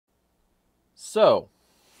So,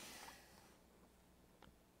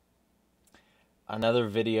 another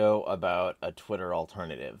video about a Twitter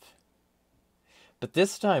alternative. But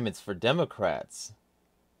this time it's for Democrats.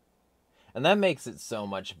 And that makes it so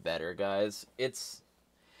much better, guys. It's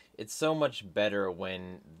so much better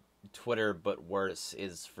when Twitter, but worse,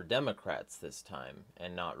 is for Democrats this time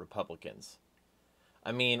and not Republicans.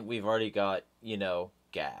 I mean, we've already got,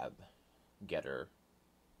 Gab, Getter,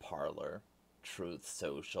 Parler, Truth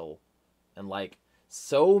Social, and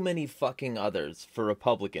so many fucking others for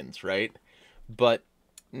Republicans, right? But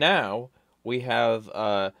now we have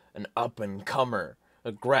an up-and-comer,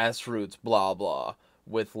 a grassroots blah blah,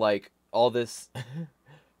 with all this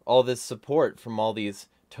all this support from all these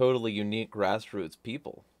totally unique grassroots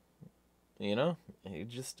people. I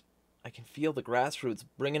can feel the grassroots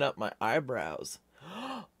bringing up my eyebrows.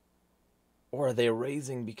 Or are they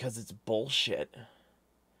raising because it's bullshit?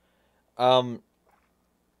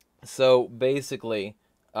 So basically,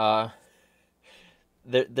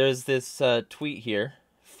 there's this tweet here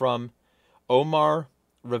from Omar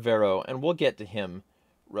Rivero, and we'll get to him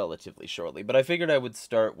relatively shortly. But I figured I would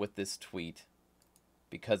start with this tweet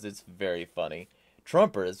because it's very funny.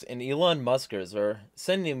 Trumpers and Elon Muskers are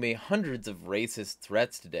sending me hundreds of racist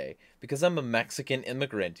threats today because I'm a Mexican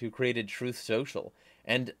immigrant who created Truth Social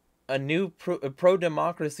and a new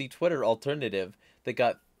pro-democracy Twitter alternative that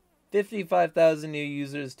got 55,000 new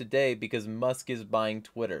users today because Musk is buying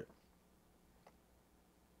Twitter.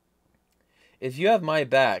 If you have my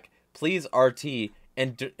back, please RT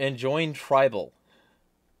and join Tribel.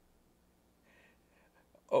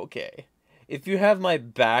 Okay. If you have my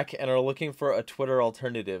back and are looking for a Twitter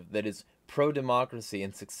alternative that is pro-democracy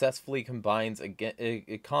and successfully combats against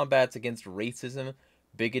racism,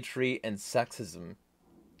 bigotry, and sexism.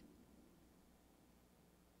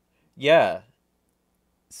 Yeah.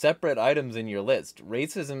 Separate items in your list.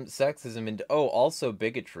 Racism, sexism, and also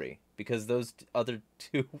bigotry. Because those other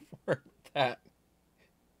two weren't that.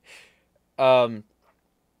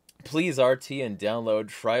 Please RT and download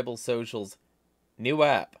Tribel Social's new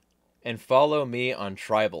app. And follow me on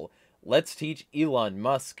Tribel. Let's teach Elon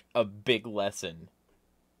Musk a big lesson.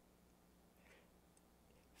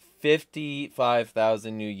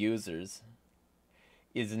 55,000 new users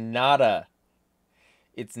is nada.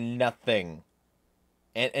 It's nothing.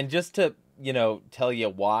 And just to, tell you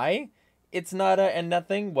why it's nada and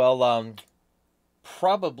nothing, well,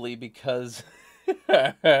 probably because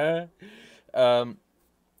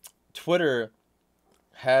Twitter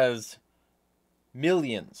has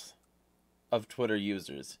millions of Twitter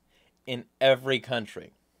users in every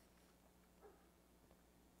country.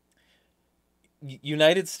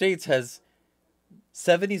 United States has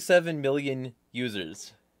 77 million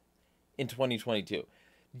users in 2022.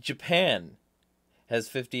 Japan has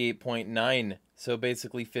 58.9, so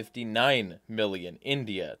basically 59 million.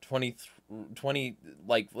 India, 20,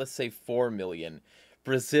 let's say 4 million.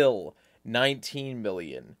 Brazil, 19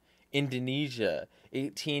 million. Indonesia,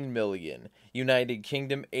 18 million. United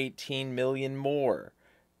Kingdom, 18 million more.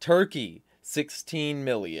 Turkey, 16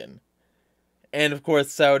 million. And of course,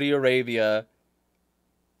 Saudi Arabia,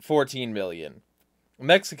 14 million.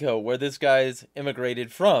 Mexico, where this guy's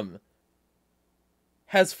immigrated from,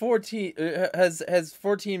 has 14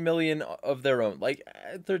 million of their own,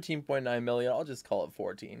 13.9 million. I'll just call it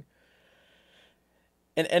 14.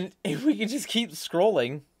 And if we can just keep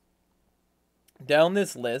scrolling down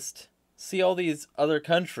this list, see all these other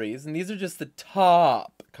countries, and these are just the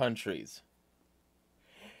top countries.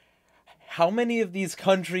 How many of these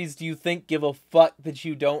countries do you think give a fuck that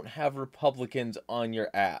you don't have Republicans on your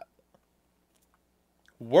app?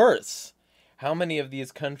 Worse, how many of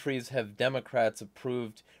these countries have Democrats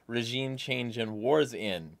approved regime change and wars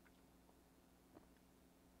in?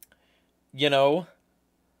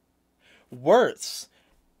 Worse.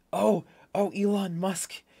 Oh, Elon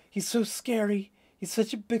Musk, he's so scary. He's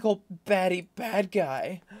such a big old baddie bad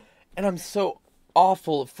guy. And I'm so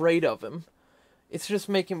awful afraid of him. It's just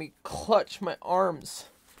making me clutch my arms.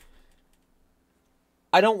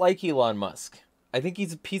 I don't like Elon Musk. I think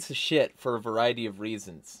he's a piece of shit for a variety of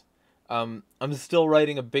reasons. I'm still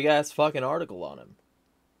writing a big-ass fucking article on him.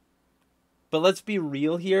 But let's be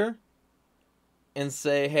real here and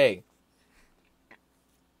say, hey,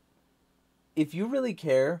 if you really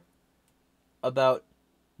care about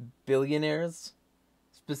billionaires,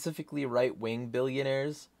 specifically right-wing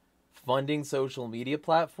billionaires, funding social media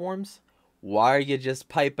platforms, why are you just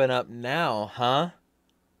piping up now, huh?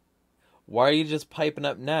 Why are you just piping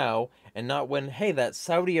up now and not when, hey, that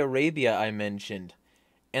Saudi Arabia I mentioned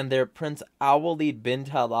and their Prince Al-Walid bin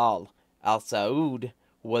Talal Al Saud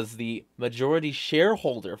was the majority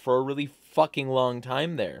shareholder for a really fucking long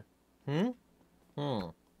time there? Hmm.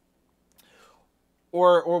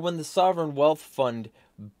 Or when the Sovereign Wealth Fund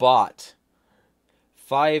bought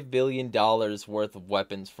 $5 billion worth of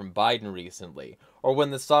weapons from Biden recently. Or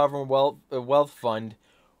when the Sovereign Wealth Fund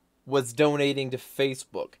was donating to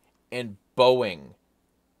Facebook and Boeing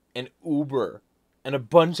and Uber and a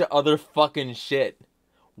bunch of other fucking shit.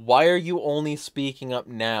 Why are you only speaking up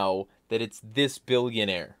now that it's this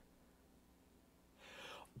billionaire?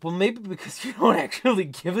 Well, maybe because you don't actually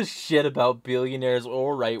give a shit about billionaires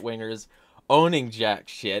or right-wingers owning jack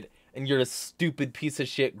shit, and you're a stupid piece of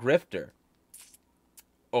shit grifter.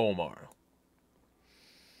 Omar.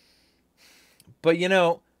 But you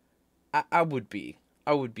know, I would be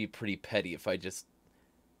pretty petty if I just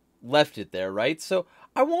left it there, right? So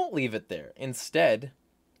I won't leave it there. Instead,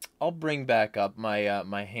 I'll bring back up my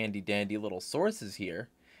my handy dandy little sources here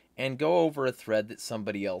and go over a thread that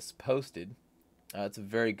somebody else posted. It's a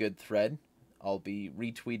very good thread. I'll be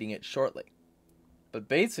retweeting it shortly. But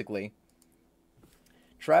basically,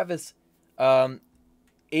 Travis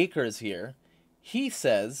Akers here, he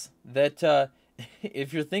says that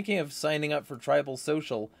if you're thinking of signing up for Tribel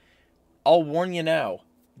Social, I'll warn you now,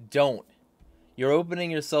 don't. You're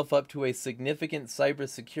opening yourself up to a significant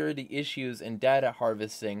cybersecurity issues and data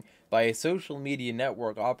harvesting by a social media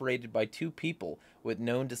network operated by two people with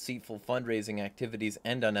known deceitful fundraising activities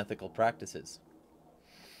and unethical practices.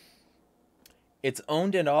 It's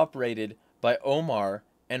owned and operated by Omar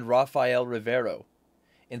and Rafael Rivero.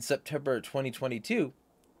 In September 2022,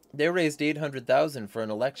 they raised $800,000 for an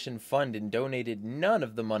election fund and donated none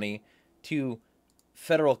of the money to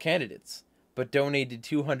federal candidates, but donated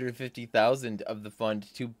 $250,000 of the fund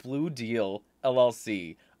to Blue Deal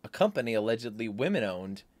LLC, a company allegedly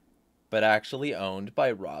women-owned, but actually owned by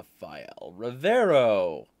Rafael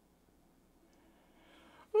Rivero.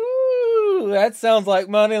 Ooh, that sounds like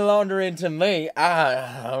money laundering to me.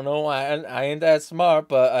 I don't know why I ain't that smart,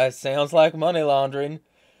 but it sounds like money laundering.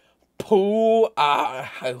 Pooh, I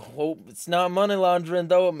hope it's not money laundering,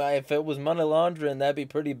 though. If it was money laundering, that'd be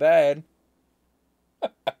pretty bad.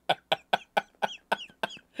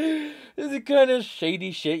 This is the kind of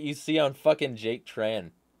shady shit you see on fucking Jake Tran.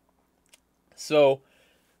 So,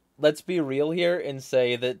 let's be real here and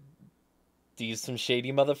say that these some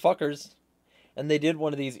shady motherfuckers. And they did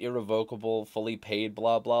one of these irrevocable, fully paid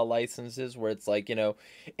blah blah licenses where it's like, you know,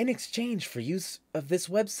 in exchange for use of this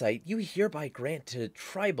website, you hereby grant to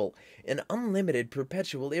Tribel an unlimited,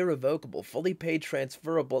 perpetual, irrevocable, fully paid,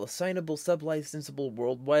 transferable, assignable, sublicensable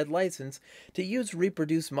worldwide license to use,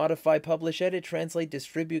 reproduce, modify, publish, edit, translate,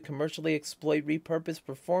 distribute, commercially exploit, repurpose,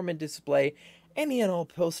 perform, and display any and all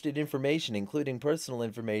posted information, including personal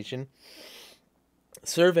information,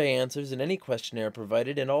 survey answers, and any questionnaire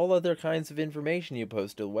provided, and all other kinds of information you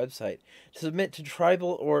post to the website. Submit to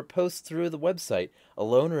Tribel or post through the website,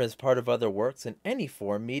 alone or as part of other works in any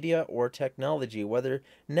form, media, or technology, whether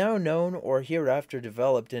now known or hereafter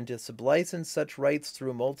developed, and to sublicense such rights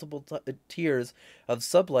through multiple tiers of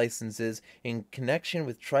sublicenses in connection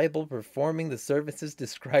with Tribel performing the services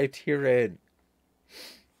described herein.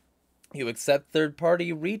 You accept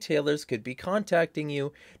third-party retailers could be contacting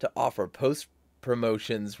you to offer post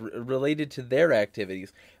promotions related to their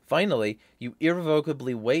activities. Finally, you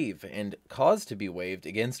irrevocably waive and cause to be waived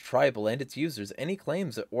against Tribel and its users any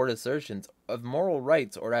claims or assertions of moral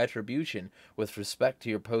rights or attribution with respect to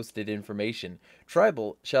your posted information.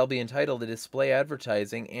 Tribel shall be entitled to display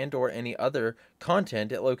advertising and or any other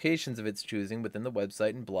content at locations of its choosing within the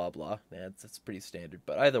website and blah blah. That's pretty standard,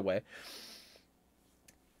 but either way.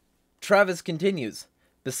 Travis continues,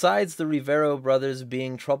 besides the Rivero brothers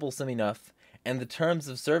being troublesome enough, and the terms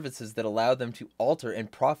of services that allow them to alter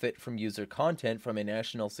and profit from user content from a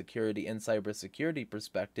national security and cybersecurity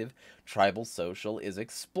perspective, Tribel Social is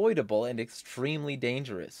exploitable and extremely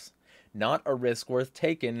dangerous. Not a risk worth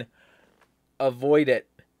taking. Avoid it.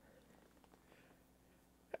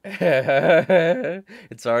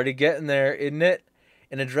 It's already getting there, isn't it?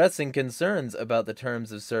 In addressing concerns about the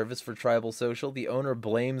terms of service for Tribel Social, the owner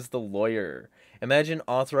blames the lawyer. Imagine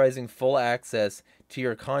authorizing full access to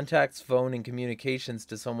your contact's phone and communications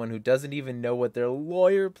to someone who doesn't even know what their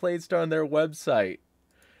lawyer placed on their website.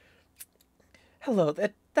 Hello,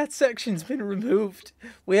 that section's been removed.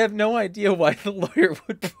 We have no idea why the lawyer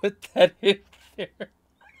would put that in there.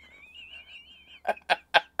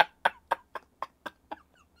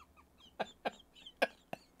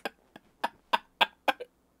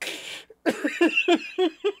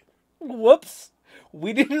 Whoops.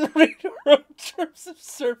 We didn't read our own terms of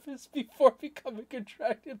service before becoming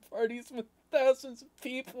contracted parties with thousands of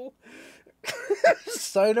people.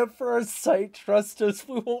 Sign up for our site. Trust us.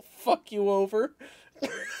 We won't fuck you over.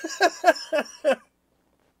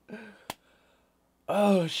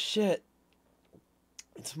 Oh shit.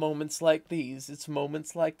 It's moments like these. It's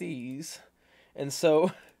moments like these. And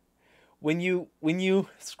so when you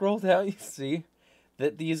scroll down, you see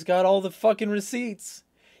that these got all the fucking receipts.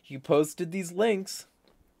 He posted these links.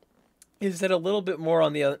 He said a little bit more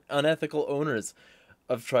on the unethical owners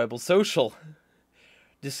of Tribel Social.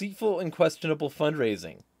 Deceitful and questionable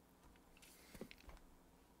fundraising.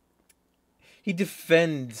 He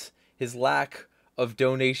defends his lack of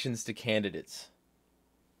donations to candidates.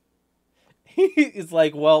 He's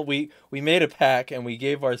like, well, we made a pack and we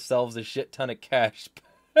gave ourselves a shit ton of cash.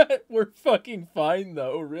 But we're fucking fine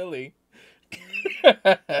though, really.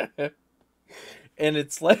 And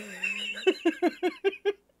it's like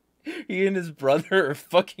he and his brother are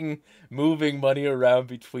fucking moving money around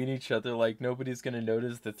between each other like nobody's gonna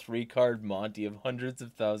notice the 3-card Monty of hundreds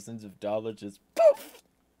of thousands of dollars just poof.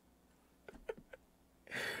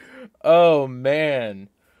 Oh man.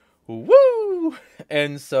 Woo!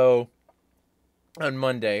 And so on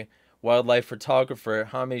Monday, wildlife photographer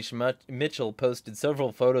Hamish Mitchell posted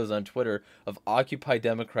several photos on Twitter of Occupy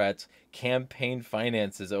Democrats' campaign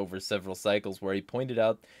finances over several cycles, where he pointed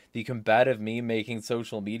out the combative meme-making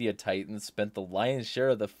social media titans spent the lion's share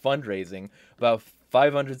of the fundraising, about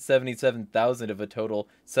 $577,000 of a total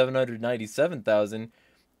 $797,000,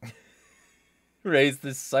 raised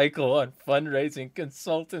this cycle on fundraising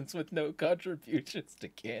consultants with no contributions to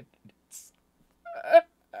candidates.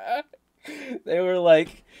 They were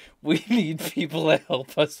like, we need people to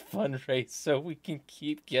help us fundraise so we can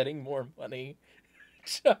keep getting more money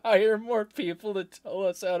to hire more people to tell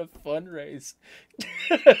us how to fundraise.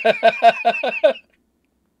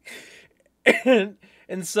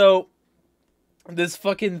 and so this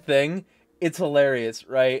fucking thing, it's hilarious,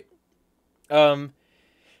 right? And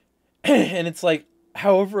it's like,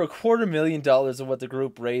 however, $250,000 of what the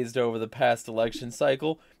group raised over the past election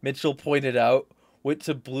cycle, Mitchell pointed out, went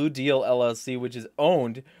to Blue Deal LLC, which is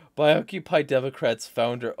owned by Occupy Democrats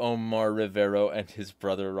founder Omar Rivero and his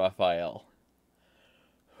brother Rafael.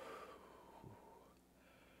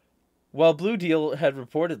 While Blue Deal had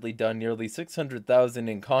reportedly done nearly $600,000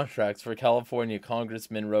 in contracts for California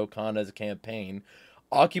Congressman Ro Khanna's campaign,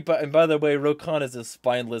 Occupy, and by the way, Ro Khanna's a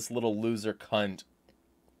spineless little loser cunt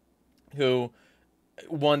who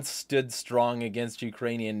once stood strong against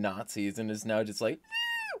Ukrainian Nazis and is now just like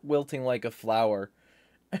wilting like a flower.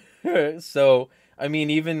 So, I mean,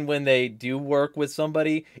 even when they do work with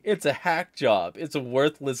somebody, it's a hack job. It's a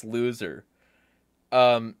worthless loser.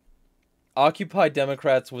 Occupy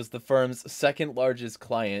Democrats was the firm's second largest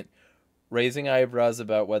client, raising eyebrows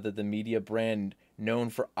about whether the media brand known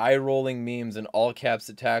for eye-rolling memes and all-caps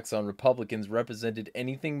attacks on Republicans represented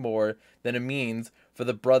anything more than a means for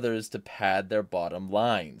the brothers to pad their bottom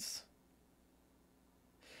lines.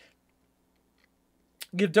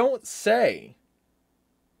 You don't say.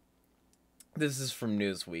 This is from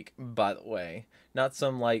Newsweek, by the way. Not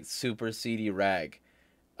some, like, super seedy rag.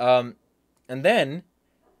 And then,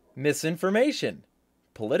 misinformation.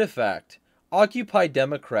 PolitiFact. Occupy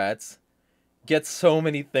Democrats get so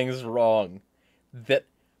many things wrong that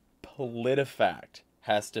PolitiFact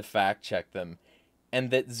has to fact-check them.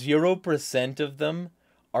 And that 0% of them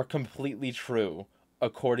are completely true,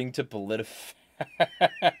 according to PolitiFact.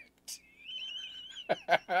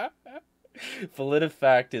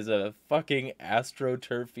 PolitiFact is a fucking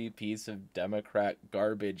astroturfy piece of Democrat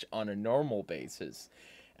garbage on a normal basis.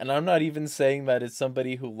 And I'm not even saying that as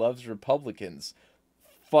somebody who loves Republicans.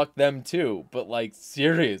 Fuck them too. But, like,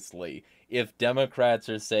 seriously, if Democrats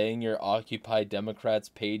are saying your Occupy Democrats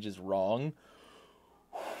page is wrong,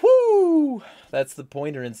 whoo! That's the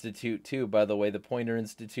Poynter Institute too, by the way. The Poynter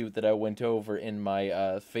Institute that I went over in my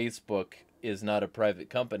Facebook is not a private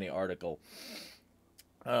company article.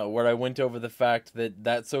 Where I went over the fact that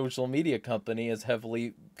that social media company is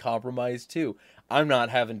heavily compromised too. I'm not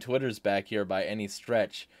having Twitter's back here by any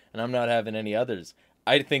stretch, and I'm not having any others.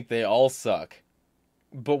 I think they all suck.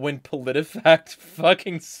 But when PolitiFact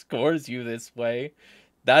fucking scores you this way,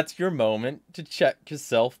 that's your moment to check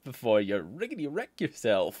yourself before you riggedy wreck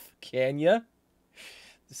yourself, can ya?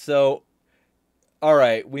 So,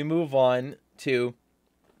 alright, we move on to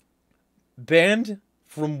banned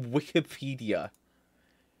from Wikipedia.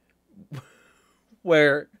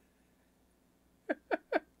 Where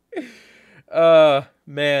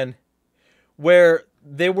man, where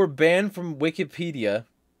they were banned from Wikipedia,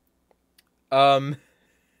 and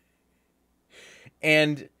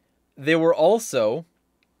they were also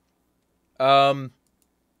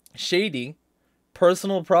shady,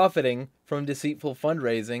 personal profiting from deceitful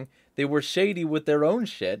fundraising. They were shady with their own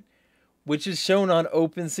shit, which is shown on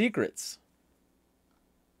Open Secrets.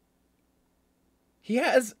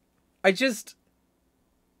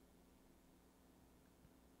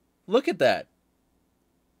 Look at that.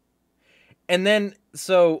 And then,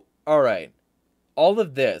 so, alright. All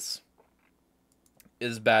of this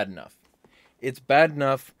is bad enough. It's bad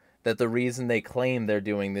enough that the reason they claim they're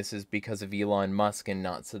doing this is because of Elon Musk and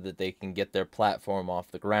not so that they can get their platform off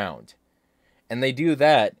the ground. And they do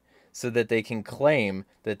that so that they can claim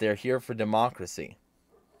that they're here for democracy.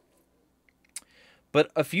 But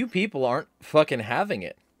a few people aren't fucking having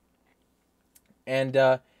it. And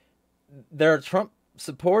there are Trump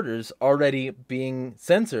supporters already being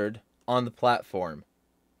censored on the platform.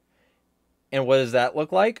 And what does that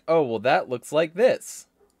look like? Oh, well, that looks like this.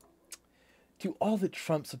 To all the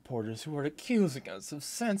Trump supporters who are accusing us of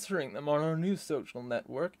censoring them on our new social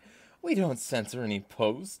network, we don't censor any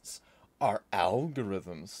posts. Our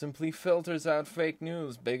algorithm simply filters out fake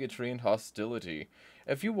news, bigotry, and hostility.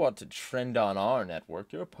 If you want to trend on our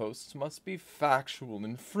network, your posts must be factual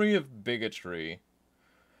and free of bigotry.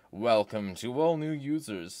 Welcome to all new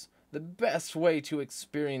users. The best way to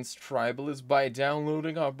experience Tribel is by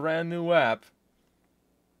downloading our brand new app.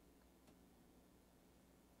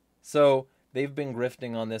 So, they've been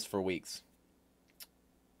grifting on this for weeks.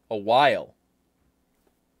 A while.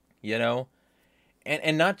 You know?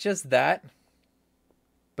 And not just that,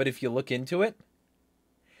 but if you look into it,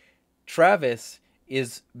 Travis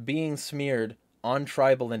is being smeared on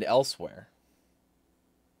Tribel and elsewhere.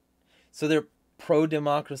 So their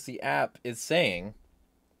pro-democracy app is saying,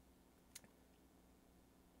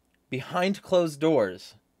 behind closed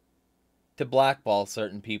doors, to blackball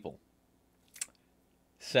certain people.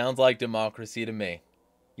 Sounds like democracy to me.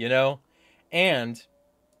 You know? And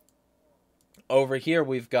over here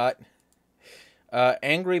we've got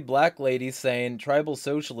angry black lady saying Tribel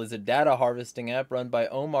Social is a data harvesting app run by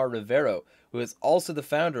Omar Rivero, who is also the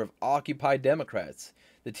founder of Occupy Democrats.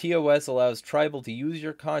 The TOS allows Tribel to use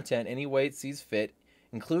your content any way it sees fit,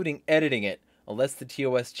 including editing it, unless the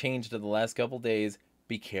TOS changed in the last couple days.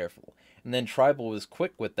 Be careful. And then Tribel was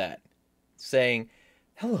quick with that, saying,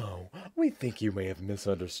 "Hello, we think you may have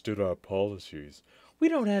misunderstood our policies. We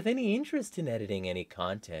don't have any interest in editing any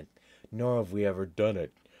content, nor have we ever done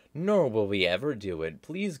it. Nor will we ever do it.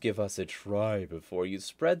 Please give us a try before you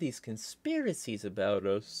spread these conspiracies about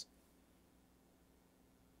us."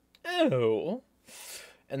 Oh.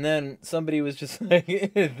 And then somebody was just like,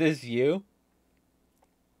 "Is this you?"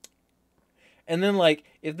 And then, like,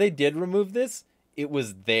 if they did remove this, it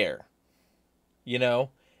was there. You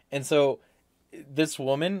know? And so, this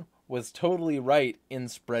woman was totally right in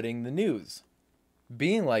spreading the news.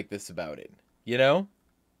 Being like this about it. You know?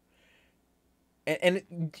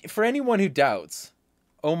 And for anyone who doubts,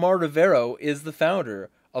 Omar Rivero is the founder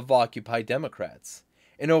of Occupy Democrats.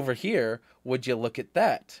 And over here, would you look at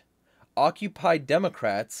that? Occupy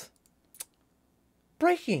Democrats,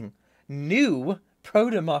 breaking, new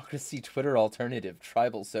pro-democracy Twitter alternative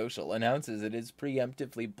Tribel Social announces it has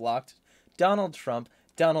preemptively blocked Donald Trump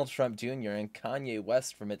Jr., and Kanye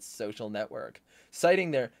West from its social network,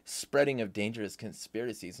 citing their spreading of dangerous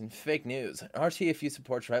conspiracies and fake news. RT if you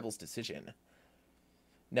support Tribel's decision.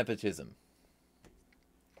 Nepotism.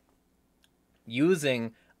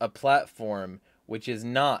 Using a platform which is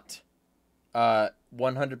not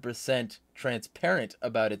 100% transparent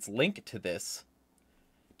about its link to this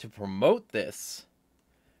to promote this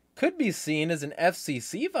could be seen as an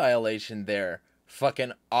FCC violation there,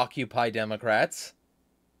 fucking Occupy Democrats.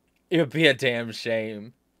 It would be a damn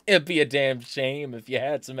shame. It'd be a damn shame if you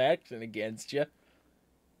had some action against you.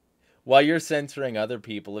 While you're censoring other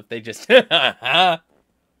people, if they just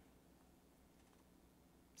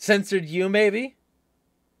censored you, maybe?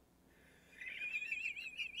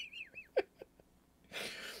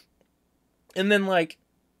 And then, like,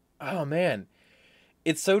 oh man,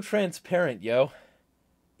 it's so transparent, yo.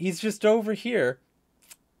 He's just over here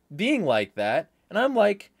being like that, and I'm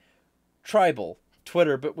like, Tribel,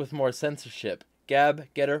 Twitter, but with more censorship. Gab,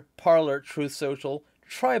 Getter, Parler, Truth Social,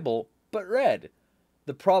 Tribel, but red.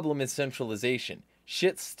 The problem is centralization.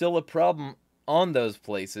 Shit's still a problem on those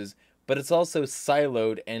places, but it's also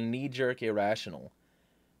siloed and knee-jerk irrational.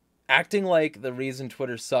 Acting like the reason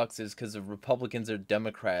Twitter sucks is because of Republicans or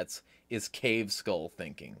Democrats is cave skull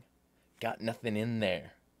thinking. Got nothing in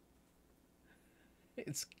there.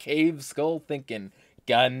 It's cave skull thinking.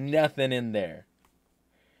 Got nothing in there.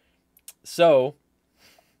 So,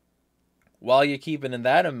 while you're keeping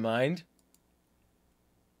that in mind,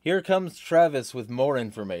 here comes Travis with more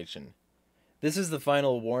information. This is the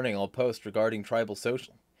final warning I'll post regarding Tribel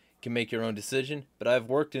Social. You can make your own decision, but I've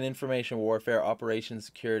worked in information warfare, operations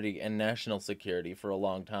security, and national security for a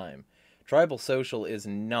long time. Tribel Social is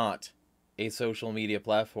not a social media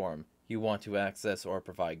platform you want to access or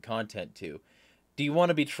provide content to. Do you want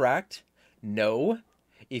to be tracked? No.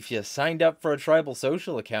 If you signed up for a Tribel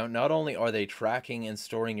social account, not only are they tracking and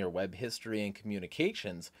storing your web history and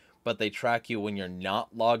communications, but they track you when you're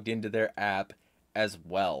not logged into their app as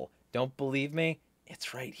well. Don't believe me?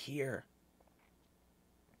 It's right here.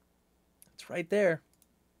 It's right there.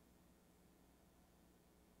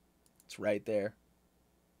 It's right there.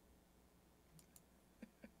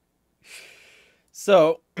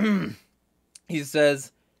 So, he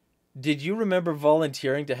says, did you remember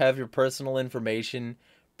volunteering to have your personal information,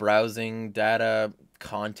 browsing, data,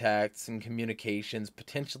 contacts, and communications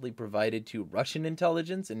potentially provided to Russian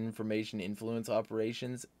intelligence and information influence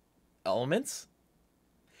operations elements?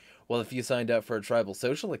 Well, if you signed up for a Tribel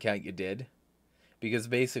social account, you did. Because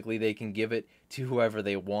basically they can give it to whoever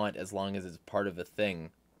they want as long as it's part of a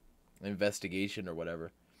thing. Investigation or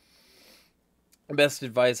whatever. The best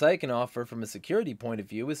advice I can offer from a security point of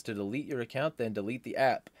view is to delete your account, then delete the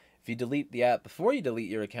app. If you delete the app before you delete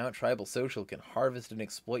your account, Tribel Social can harvest and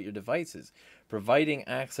exploit your devices, providing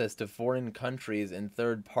access to foreign countries and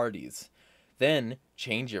third parties. Then,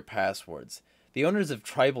 change your passwords. The owners of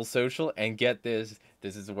Tribel Social, and get this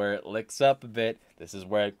is where it licks up a bit,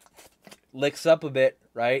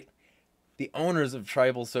 right? The owners of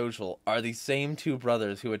Tribel Social are the same two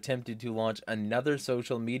brothers who attempted to launch another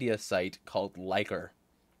social media site called Liker.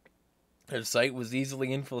 Their site was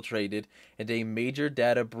easily infiltrated and a major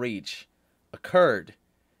data breach occurred,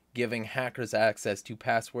 giving hackers access to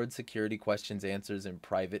password, security questions, answers, and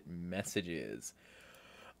private messages.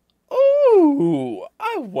 Oh,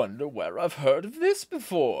 I wonder where I've heard of this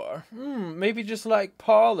before. Maybe just like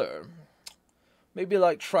Parler. Maybe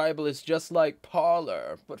like Tribel is just like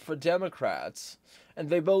Parler, but for Democrats. And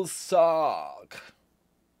they both suck.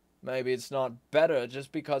 Maybe it's not better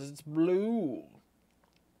just because it's blue.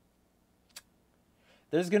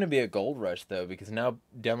 There's going to be a gold rush, though, because now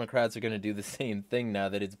Democrats are going to do the same thing now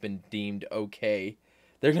that it's been deemed okay.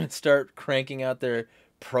 They're going to start cranking out their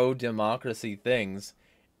pro-democracy things,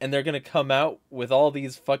 and they're going to come out with all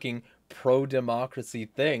these fucking pro-democracy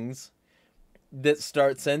things that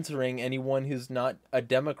start censoring anyone who's not a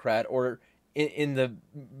Democrat or, in the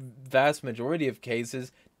vast majority of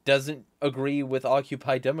cases, doesn't agree with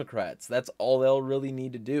Occupy Democrats. That's all they'll really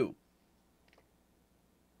need to do.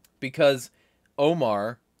 Because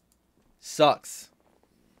Omar sucks.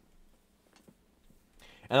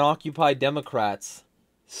 And Occupy Democrats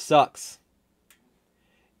sucks.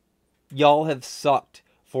 Y'all have sucked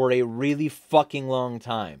for a really fucking long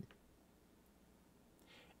time.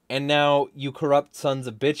 And now you corrupt sons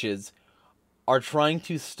of bitches are trying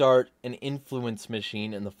to start an influence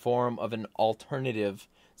machine in the form of an alternative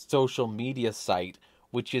social media site,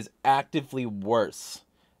 which is actively worse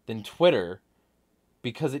than Twitter,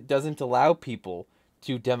 because it doesn't allow people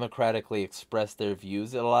to democratically express their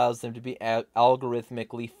views. It allows them to be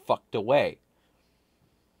algorithmically fucked away.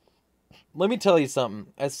 Let me tell you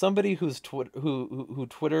something. As somebody who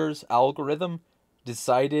Twitter's algorithm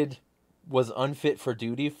decided was unfit for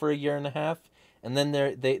duty for a year and a half, and then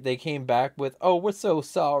they came back with, "Oh, we're so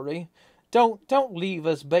sorry. Don't leave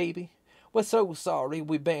us, baby. We're so sorry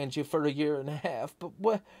we banned you for a year and a half,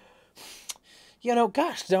 but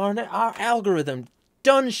gosh darn it, our algorithm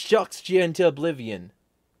done shucks you into oblivion."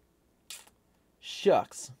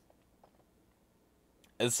 Shucks.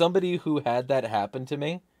 As somebody who had that happen to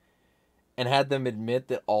me, and had them admit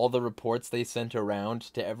that all the reports they sent around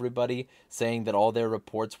to everybody saying that all their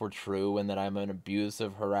reports were true and that I'm an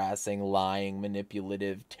abusive, harassing, lying,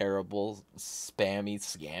 manipulative, terrible, spammy,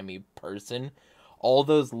 scammy person, all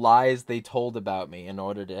those lies they told about me in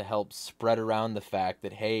order to help spread around the fact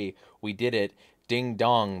that, hey, we did it, ding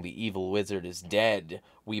dong, the evil wizard is dead,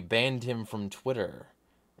 we banned him from Twitter,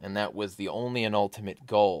 and that was the only and ultimate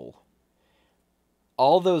goal.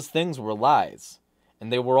 All those things were lies.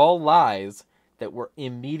 And they were all lies that were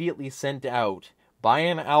immediately sent out by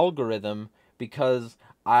an algorithm because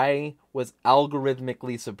I was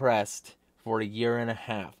algorithmically suppressed for a year and a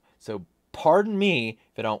half. So pardon me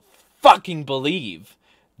if I don't fucking believe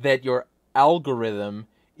that your algorithm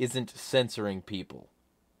isn't censoring people.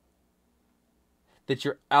 That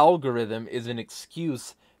your algorithm is an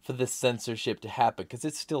excuse for the censorship to happen, because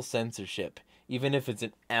it's still censorship, even if it's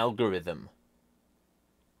an algorithm.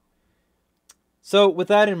 So, with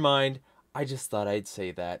that in mind, I just thought I'd say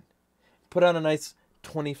that. Put out a nice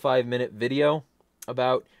 25-minute video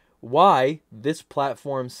about why this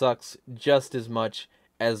platform sucks just as much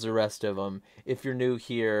as the rest of them. If you're new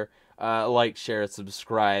here, like, share,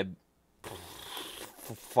 subscribe.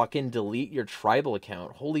 Fucking delete your Tribel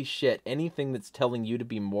account. Holy shit, anything that's telling you to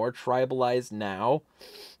be more tribalized now,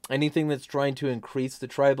 anything that's trying to increase the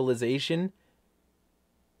tribalization,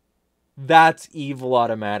 that's evil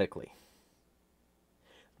automatically.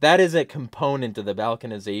 That is a component of the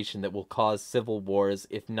balkanization that will cause civil wars,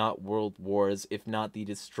 if not world wars, if not the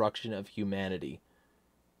destruction of humanity.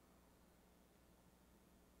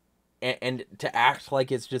 And to act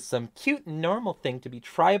like it's just some cute and normal thing to be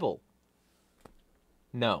tribal.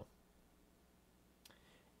 No.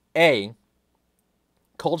 A,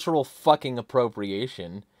 cultural fucking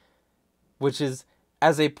appropriation, which is,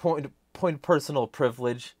 as a point personal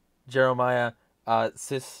privilege, Jeremiah,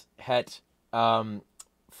 cis het,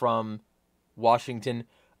 from Washington,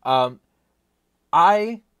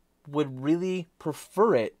 I would really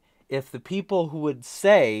prefer it if the people who would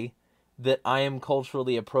say that I am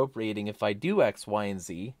culturally appropriating if I do X, Y, and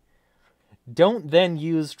Z don't then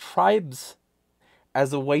use tribes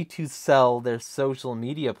as a way to sell their social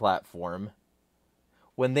media platform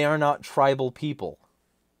when they are not tribal people.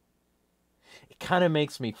 It kind of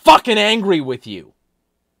makes me fucking angry with you.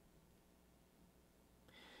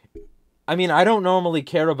 I mean, I don't normally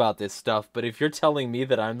care about this stuff, but if you're telling me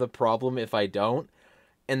that I'm the problem if I don't,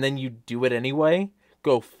 and then you do it anyway,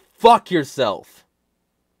 go fuck yourself.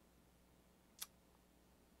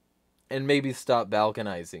 And maybe stop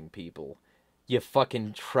balkanizing people. You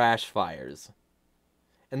fucking trash fires.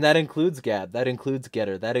 And that includes Gab, that includes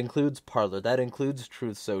Getter, that includes Parler, that includes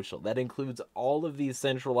Truth Social, that includes all of these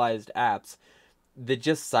centralized apps that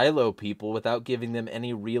just silo people without giving them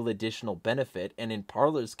any real additional benefit, and in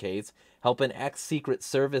Parler's case, help an ex-Secret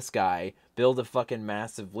Service guy build a fucking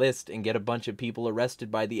massive list and get a bunch of people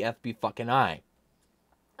arrested by the FBI.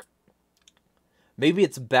 Maybe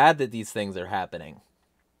it's bad that these things are happening.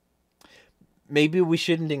 Maybe we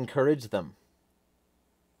shouldn't encourage them.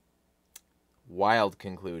 Wild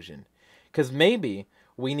conclusion. Because maybe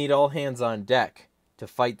we need all hands on deck to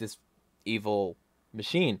fight this evil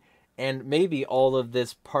machine. And maybe all of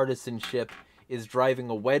this partisanship is driving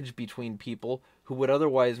a wedge between people who would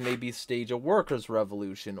otherwise maybe stage a workers'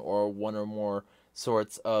 revolution or one or more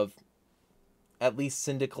sorts of at least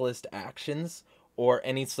syndicalist actions or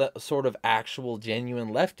any sort of actual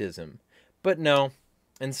genuine leftism. But no,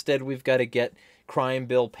 instead we've got to get Crime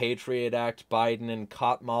Bill, Patriot Act, Biden, and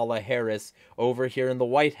Kamala Harris over here in the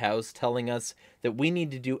White House telling us that we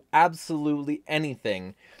need to do absolutely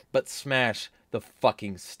anything but smash the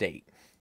fucking state.